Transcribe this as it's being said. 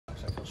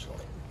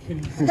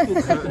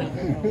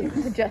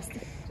Adjust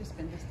it. Just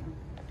been this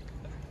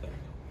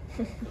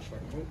time.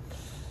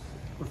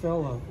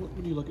 Rafael,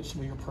 what do you look at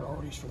some of your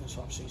priorities for this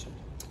offseason?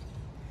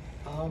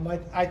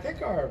 I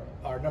think our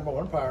number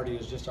one priority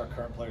is just our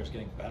current players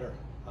getting better.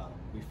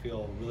 We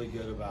feel really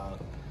good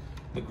about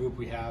the group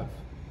we have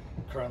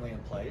currently in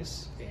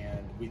place, and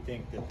we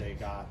think that they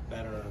got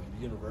better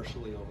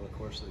universally over the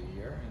course of the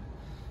year.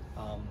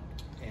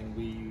 And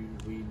we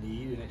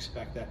need and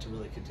expect that to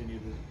really continue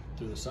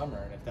through the summer.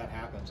 And if that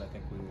happens, I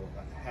think we will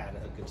have had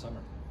a good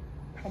summer.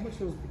 How much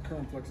does the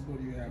current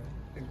flexibility you have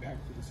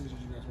impact the decisions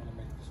you guys want to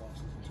make this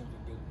offseason in terms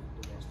of building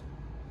the roster?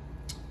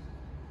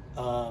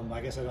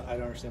 I guess I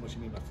don't understand what you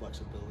mean by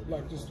flexibility.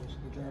 Like just the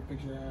draft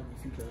picks you have, the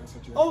future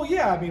assets you have. Oh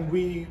yeah, I mean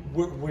we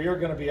are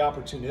going to be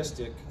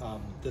opportunistic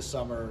this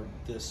summer,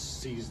 this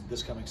season,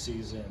 this coming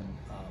season,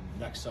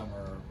 next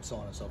summer, so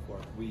on and so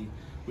forth.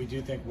 We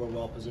do think we're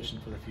well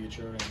positioned for the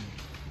future,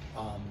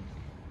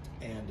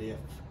 and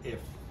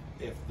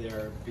if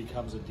there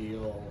becomes a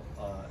deal,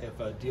 if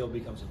a deal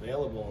becomes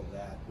available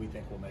that we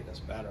think will make us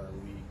better,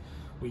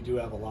 we do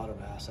have a lot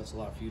of assets, a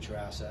lot of future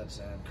assets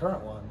and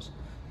current ones,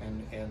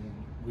 and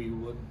we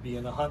would be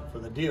in the hunt for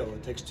the deal.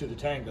 It takes two to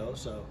tango,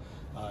 so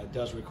it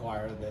does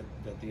require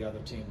that the other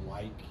team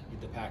like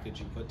the package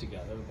you put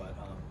together,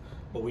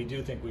 but we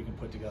do think we can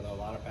put together a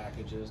lot of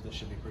packages that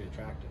should be pretty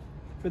attractive.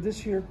 For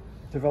this year,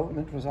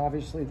 development was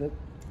obviously the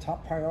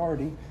top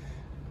priority.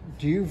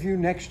 Do you view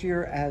next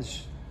year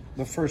as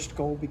the first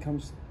goal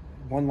becomes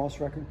one-loss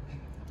record?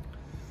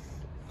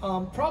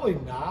 Probably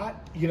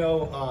not.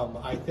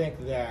 I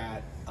think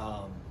that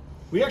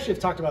we actually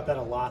have talked about that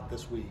a lot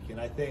this week,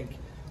 and I think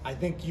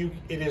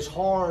it is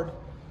hard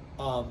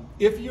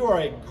if you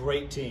are a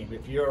great team,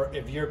 if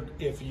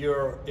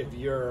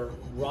your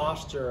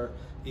roster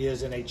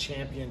is in a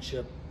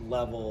championship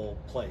level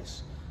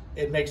place.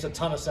 It makes a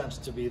ton of sense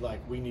to be like,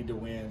 we need to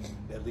win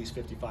at least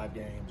 55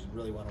 games and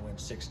really want to win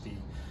 60,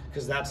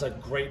 because that's a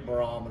great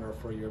barometer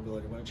for your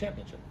ability to win a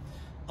championship.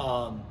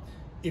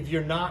 If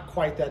you're not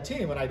quite that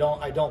team, and I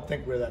don't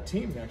think we're that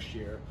team next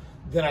year,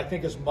 then I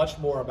think it's much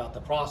more about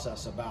the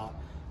process, about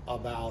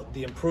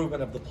the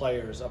improvement of the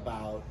players,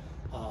 about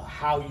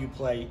how you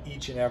play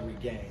each and every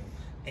game,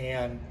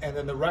 and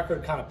then the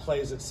record kind of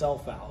plays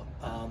itself out.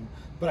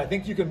 But I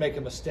think you can make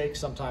a mistake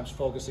sometimes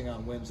focusing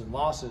on wins and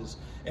losses,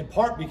 in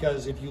part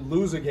because if you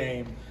lose a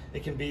game,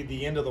 it can be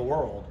the end of the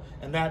world,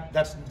 and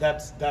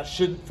that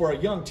should, for a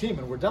young team,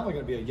 and we're definitely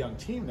going to be a young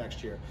team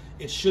next year,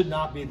 it should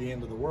not be the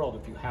end of the world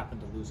if you happen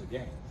to lose a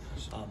game.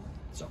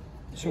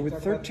 So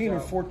with 13 or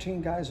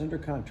 14 guys under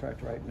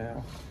contract right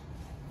now,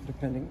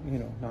 depending,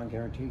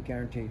 non-guaranteed,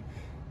 guaranteed,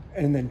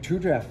 and then 2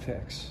 draft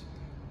picks,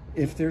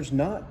 if there's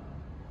not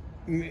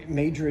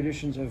major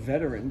additions of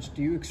veterans,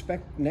 do you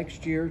expect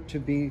next year to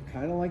be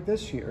kind of like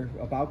this year,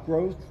 about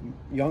growth,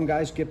 young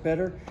guys get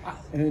better,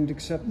 and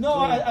accept? No,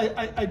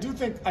 I don't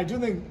think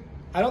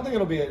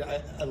it'll be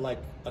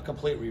a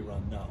complete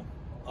rerun. No,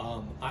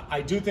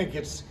 I do think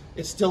it's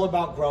still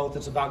about growth.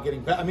 It's about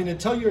getting better. I mean,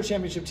 until you're a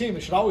championship team,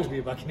 it should always be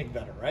about getting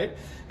better, right?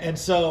 And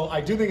so I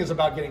do think it's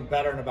about getting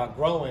better and about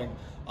growing.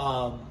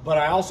 But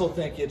I also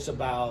think it's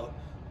about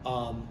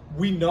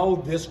we know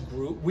this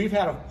group. We've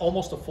had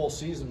almost a full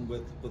season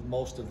with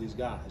most of these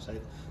guys.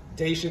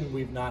 Dacian,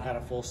 we've not had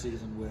a full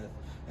season with,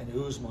 and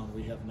Usman,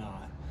 we have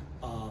not.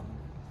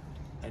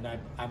 And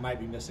I might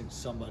be missing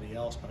somebody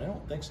else, but I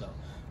don't think so.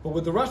 But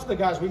with the rest of the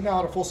guys, we've now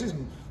had a full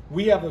season.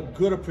 We have a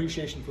good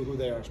appreciation for who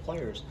they are as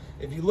players.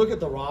 If you look at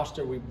the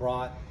roster we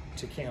brought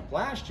to camp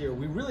last year,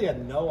 we really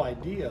had no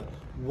idea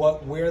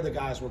where the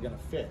guys were going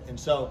to fit. And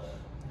so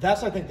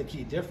that's, I think, the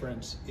key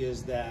difference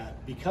is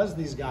that because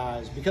these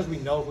guys, because we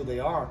know who they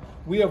are,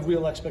 we have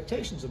real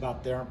expectations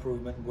about their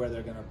improvement and where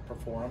they're going to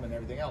perform and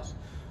everything else.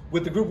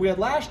 With the group we had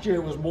last year,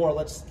 it was more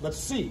let's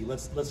see,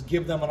 let's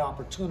give them an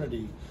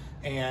opportunity,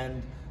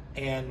 and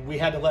we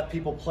had to let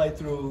people play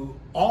through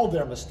all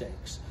their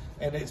mistakes.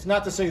 And it's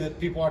not to say that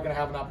people aren't going to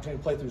have an opportunity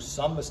to play through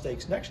some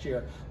mistakes next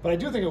year, but I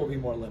do think it will be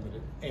more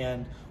limited.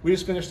 And we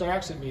just finished our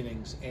exit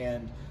meetings,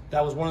 and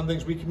that was one of the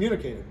things we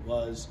communicated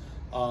was,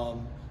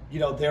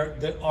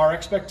 our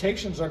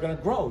expectations are going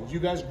to grow. You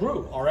guys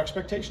grew. Our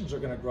expectations are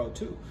going to grow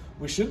too.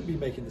 We shouldn't be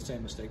making the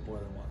same mistake more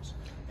than once.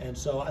 And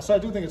so I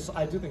do think it's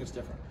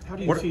different. How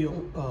do you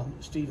feel,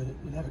 Stephen,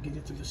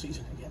 navigated through the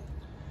season again?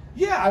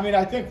 Yeah, I mean,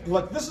 I think,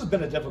 look, this has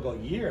been a difficult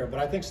year, but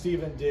I think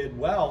Stephen did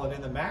well. And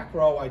in the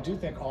macro, I do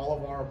think all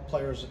of our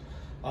players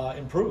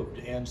improved.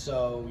 And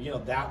so,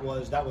 that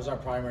was our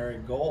primary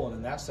goal. And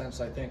in that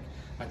sense, I think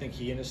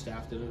he and his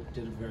staff did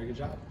a very good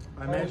job.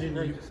 I imagine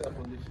you yourself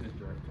on this year's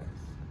draft class.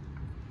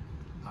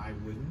 I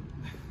wouldn't.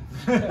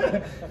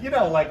 You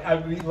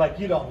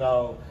don't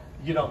know.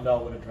 You don't know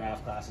what a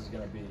draft class is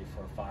going to be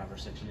for 5 or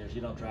 6 years.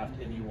 You don't draft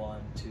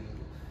anyone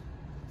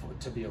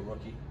to be a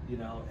rookie,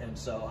 And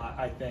so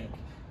I think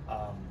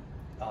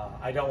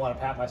I don't want to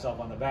pat myself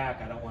on the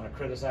back. I don't want to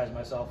criticize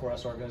myself or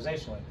us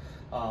organizationally.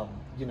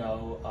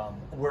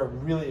 We're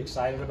really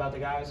excited about the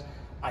guys.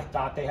 I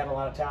thought they had a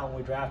lot of talent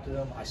when we drafted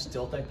them. I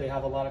still think they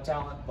have a lot of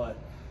talent, but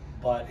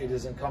but it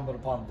is incumbent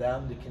upon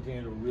them to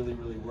continue to really,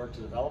 really work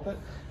to develop it,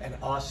 and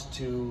us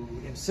to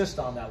insist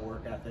on that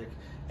work ethic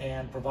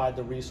and provide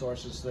the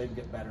resources so they can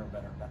get better and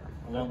better and better.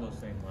 Along those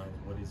same lines,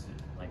 what is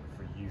it like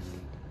for you,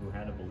 who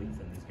had a belief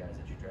in these guys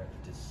that you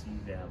drafted, to see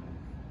them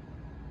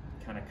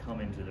kind of come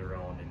into their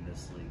own in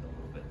this league a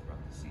little bit throughout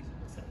the season?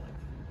 What's that like?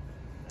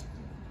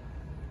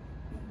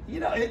 You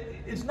know,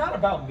 it's not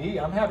about me.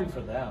 I'm happy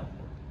for them.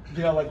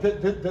 You know, like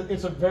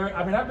it's a very.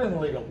 I mean, I've been in the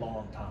league a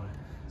long time,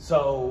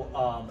 so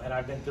and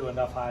I've been through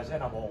enough highs,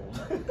 and I'm old.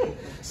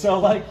 So,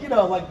 like, you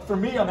know, like for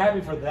me, I'm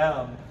happy for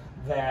them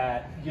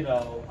that, you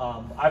know,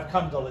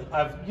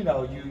 you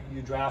know,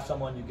 you draft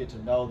someone, you get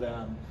to know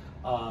them.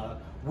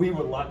 We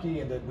were lucky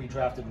in that we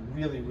drafted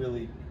really,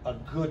 really a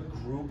good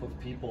group of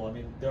people. I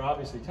mean, they're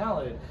obviously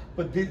talented,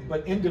 but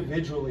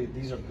individually,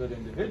 these are good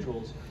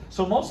individuals.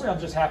 So mostly, I'm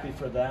just happy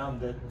for them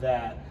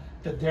that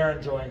they're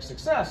enjoying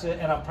success,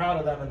 and I'm proud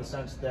of them in the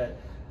sense that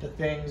the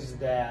things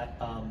that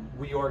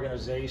we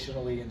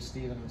organizationally, and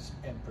Steven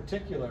in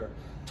particular,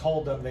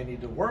 told them they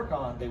need to work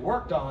on, they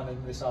worked on,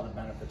 and they saw the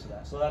benefits of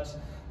that. So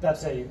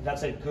that's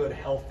a good,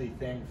 healthy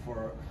thing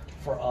for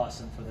us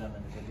and for them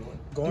individually.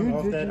 Going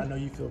off that, I know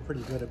you feel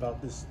pretty good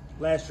about this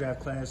last draft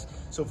class.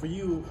 So for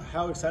you,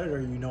 how excited are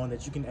you knowing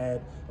that you can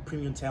add a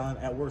premium talent,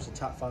 at worst a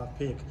top 5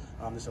 pick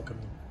this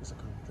upcoming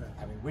draft?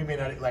 I mean, we may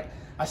not, like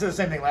I said the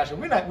same thing last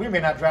year. We may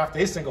not draft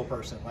a single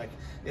person. Like,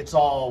 it's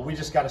all, we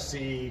just got to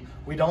see.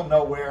 We don't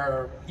know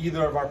where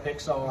either of our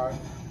picks are.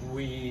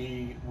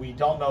 We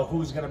don't know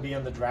who's going to be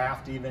in the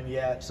draft even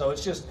yet. So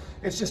it's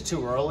just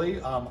too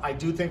early. I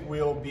do think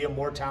we'll be a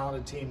more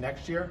talented team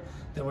next year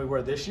than we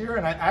were this year,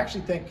 and I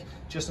actually think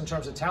just in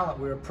terms of talent,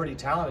 we're a pretty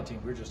talented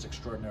team. We're just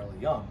extraordinarily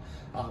young.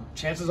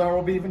 Chances are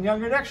we'll be even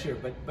younger next year,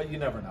 but you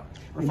never know.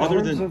 In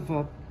terms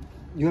of,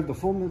 you have the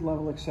full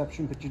mid-level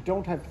exception, but you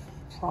don't have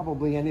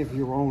probably any of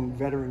your own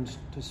veterans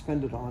to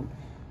spend it on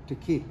to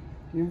keep.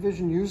 Do you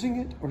envision using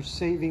it or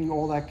saving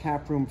all that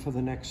cap room for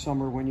the next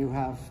summer when you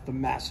have the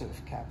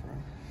massive cap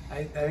room?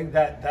 I think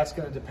that's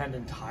going to depend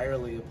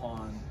entirely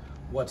upon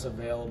what's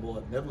available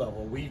at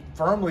mid-level. We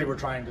firmly were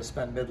trying to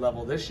spend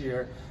mid-level this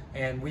year,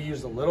 and we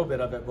used a little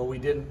bit of it, but we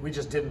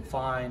just didn't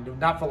find,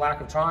 not for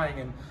lack of trying,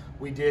 and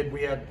we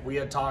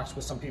had talks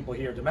with some people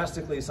here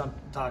domestically, some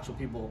talks with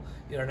people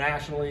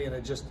internationally, and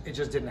it just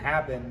didn't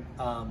happen.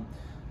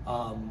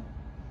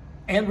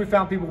 And we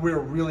found people we were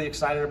really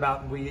excited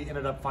about, and we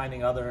ended up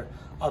finding other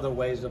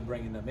ways of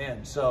bringing them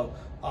in. So,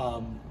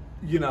 the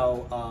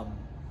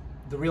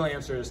real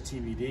answer is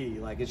TBD.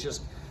 Like, it's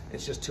just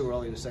too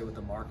early to say what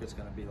the market's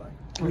going to be like.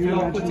 Have you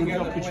all put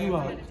together a At a plan?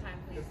 time,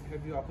 please.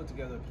 Have you all put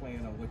together a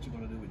plan on what you're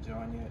going to do with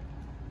John yet?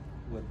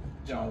 With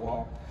John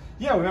Wall?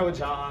 Yeah, we met with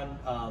John.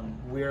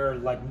 We're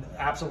like,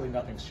 absolutely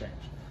nothing's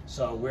changed.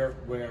 So we're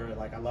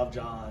like, I love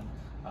John.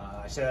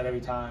 I say that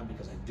every time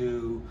because I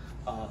do.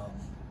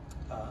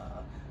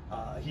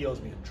 He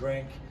owes me a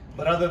drink,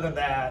 but other than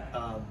that,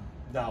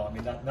 no. I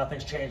mean,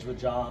 nothing's changed with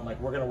John.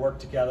 Like, we're going to work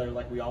together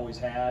like we always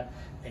had,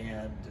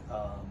 and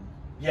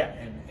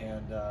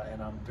and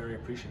I'm very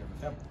appreciative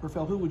of him.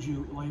 Rafael, who would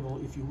you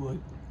label, if you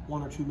would,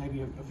 one or two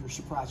maybe of your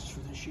surprises for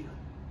this year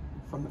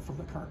from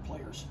the current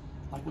players?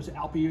 Like, was it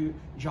Alpi,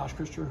 Josh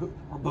Christian,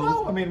 or both?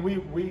 No, I mean,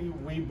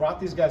 we brought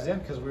these guys in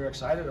because we were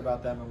excited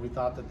about them and we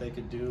thought that they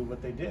could do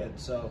what they did.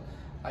 So,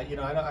 I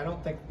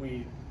don't think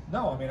we.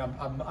 No, I mean,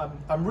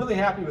 I'm really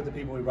happy with the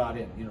people we brought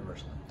in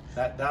universally.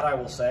 That I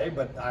will say,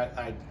 but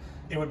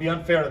it would be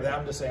unfair to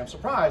them to say I'm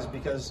surprised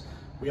because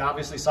we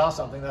obviously saw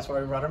something. That's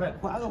why we brought them in.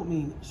 Well, I don't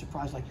mean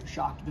surprised like you're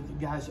shocked, but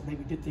the guys that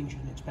maybe did things you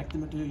didn't expect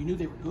them to do. You knew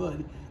they were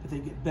good, that they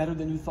get better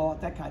than you thought,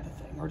 that kind of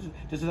thing. Or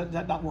does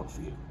that not work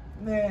for you?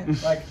 Nah,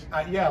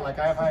 I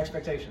have high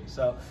expectations.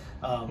 So,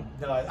 no,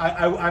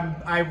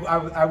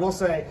 I will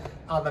say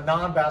on the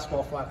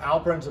non-basketball front,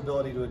 Alpern's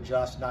ability to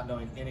adjust, not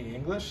knowing any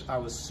English, I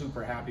was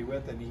super happy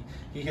with, and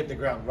he hit the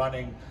ground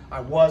running. I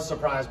was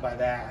surprised by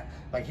that.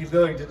 Like, he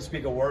literally didn't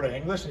speak a word of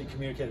English, and he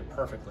communicated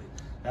perfectly.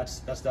 That's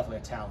definitely a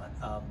talent.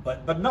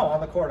 But no,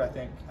 on the court, I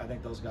think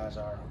those guys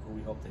are who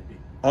we hope they'd be.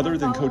 Other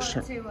than Coach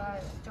to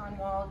John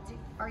Wall,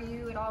 are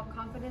you at all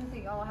confident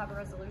that y'all have a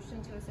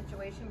resolution to a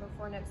situation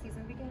before next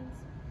season begins?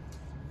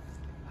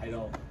 I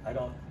don't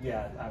know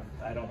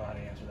how to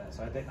answer that.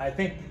 So I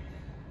think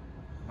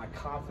my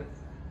confidence,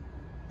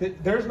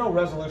 there's no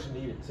resolution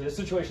needed. So this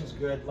situation's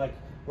good, like,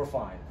 we're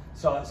fine.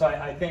 So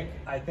I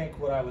think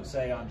what I would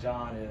say on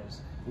John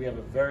is we have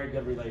a very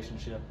good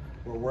relationship.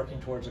 We're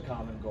working towards a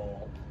common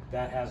goal.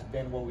 That has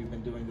been what we've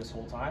been doing this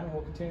whole time, and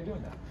we'll continue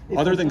doing that.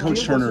 Other than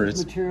Coach Turner,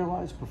 it's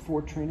materialized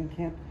before training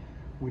camp.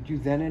 Would you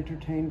then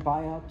entertain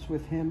buyouts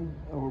with him,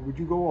 or would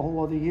you go a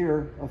whole other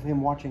year of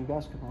him watching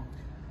basketball?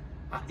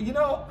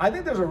 I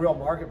think there's a real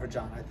market for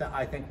John.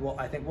 I think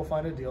we'll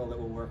find a deal that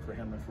will work for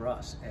him and for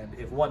us. And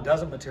if one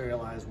doesn't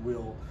materialize,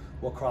 we'll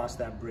cross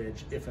that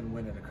bridge if and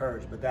when it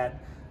occurs. But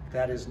that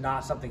is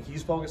not something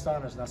he's focused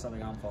on. It's not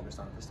something I'm focused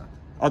on at this time.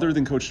 Other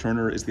than Coach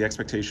Turner, is the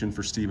expectation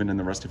for Steven and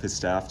the rest of his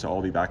staff to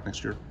all be back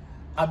next year?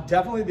 I'm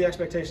definitely, the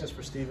expectation is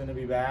for Steven to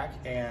be back,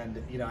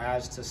 and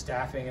as to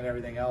staffing and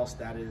everything else,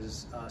 that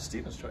is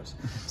Steven's choice.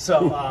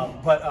 So,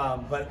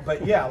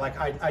 but yeah, like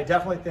I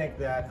definitely think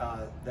that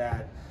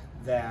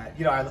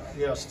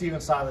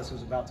Steven Silas,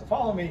 who's about to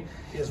follow me,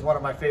 is one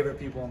of my favorite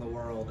people in the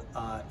world.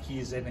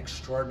 He's an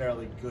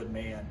extraordinarily good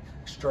man,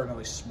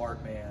 extraordinarily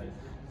smart man,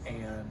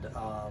 and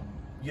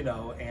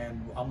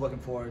and I'm looking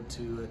forward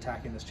to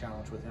attacking this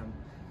challenge with him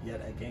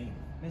yet again.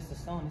 Mr.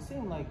 Stone, it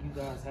seems like you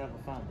guys have a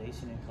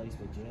foundation in place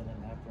with Jalen,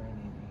 Napper,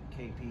 and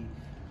KP.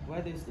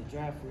 Whether it's the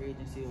draft, free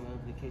agency, or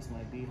whatever the case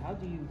might be, how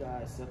do you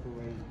guys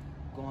separate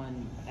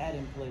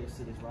adding players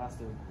to this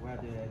roster,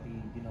 rather that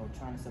be,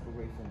 trying to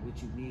separate from what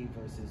you need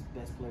versus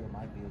best player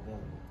might be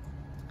available?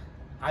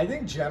 I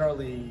think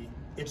generally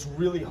it's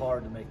really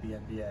hard to make the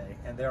NBA,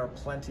 and there are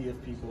plenty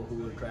of people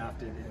who are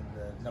drafted in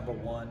the number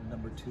 1,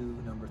 number 2,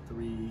 number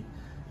 3.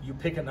 You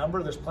pick a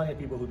number, there's plenty of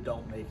people who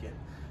don't make it.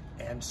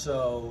 And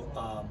so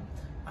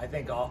I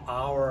think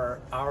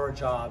our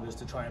job is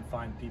to try and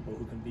find people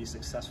who can be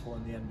successful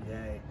in the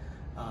NBA,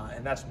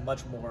 and that's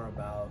much more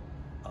about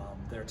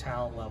their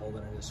talent level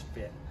than it is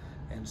fit.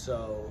 And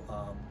so,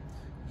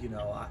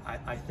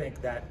 I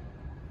think that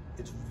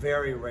it's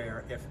very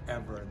rare, if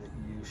ever, that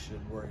you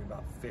should worry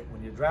about fit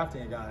when you're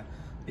drafting a guy,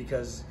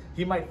 because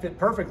he might fit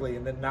perfectly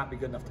and then not be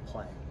good enough to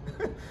play.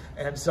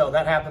 And so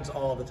that happens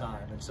all the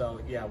time. And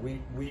so, yeah,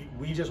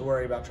 we just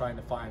worry about trying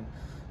to find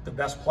the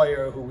best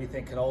player who we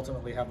think can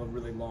ultimately have a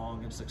really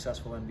long and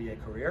successful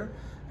NBA career.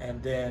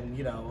 And then,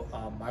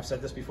 I've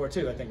said this before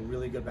too, I think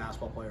really good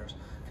basketball players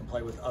can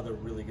play with other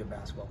really good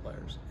basketball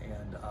players.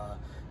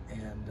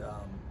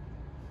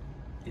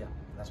 Yeah,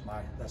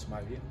 that's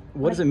my view.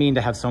 What does it mean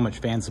to have so much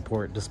fan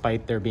support,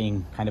 despite there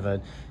being kind of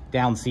a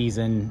down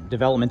season,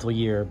 developmental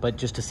year, but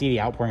just to see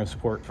the outpouring of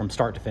support from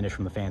start to finish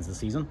from the fans this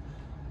season?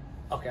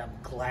 Okay, I'm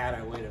glad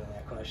I waited on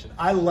that question.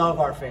 I love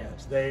our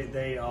fans.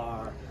 They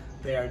are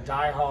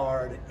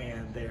diehard,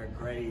 and they are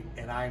great,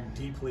 and I'm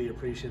deeply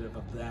appreciative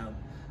of them.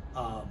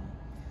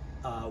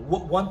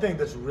 One thing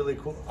that's really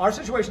cool, our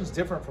situation is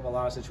different from a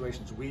lot of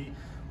situations. We've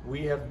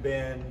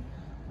been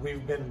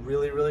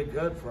really, really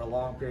good for a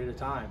long period of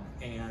time,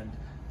 and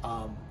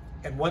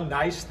one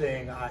nice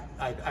thing,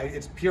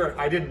 it's pure,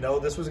 I didn't know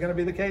this was going to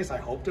be the case. I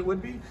hoped it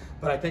would be,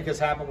 but I think has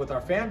happened with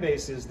our fan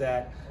base is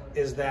that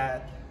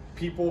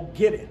people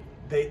get it.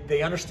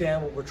 They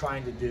understand what we're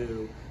trying to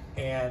do,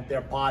 and they're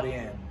bought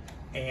in.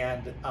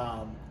 And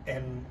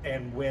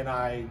when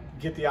I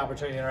get the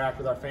opportunity to interact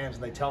with our fans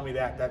and they tell me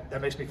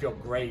that makes me feel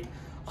great.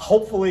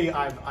 Hopefully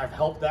I've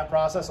helped that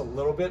process a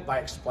little bit by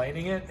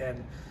explaining it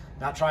and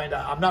not trying to,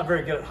 I'm not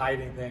very good at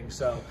hiding things,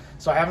 so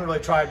I haven't really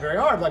tried very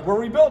hard. Like, we're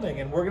rebuilding,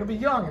 and we're going to be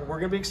young, and we're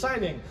going to be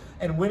exciting,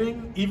 and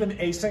winning even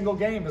a single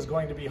game is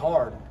going to be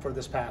hard for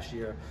this past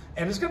year,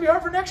 and it's going to be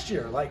hard for next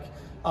year. Like,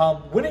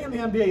 winning in the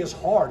NBA is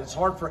hard. It's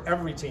hard for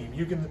every team.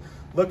 You can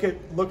look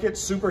at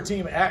Super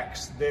Team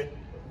X that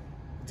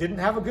didn't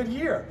have a good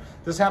year.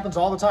 This happens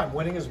all the time.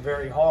 Winning is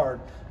very hard,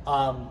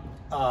 but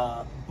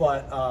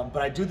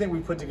I do think we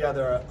put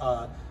together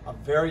a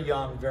very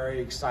young,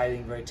 very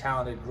exciting, very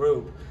talented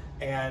group,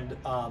 and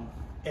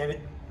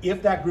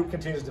if that group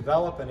continues to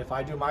develop, and if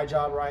I do my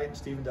job right and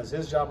Steven does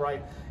his job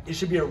right, it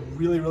should be a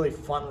really, really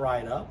fun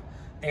ride up.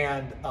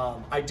 And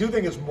I do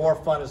think it's more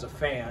fun as a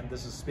fan,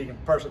 this is speaking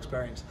from personal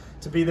experience,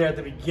 to be there at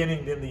the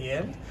beginning than the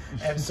end.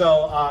 And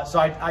so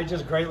I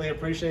just greatly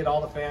appreciate all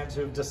the fans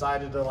who've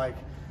decided to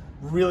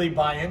really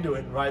buy into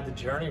it and ride the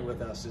journey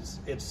with us.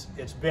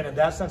 It's been, in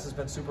that sense, it's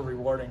been super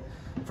rewarding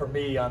for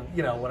me on,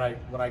 when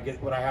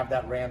I have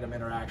that random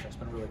interaction. It's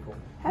been really cool.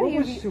 What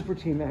was Super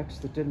Team X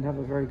that didn't have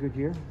a very good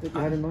year that you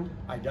had in mind?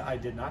 I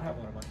did not have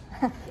one in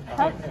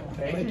mind.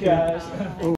 Thank you guys.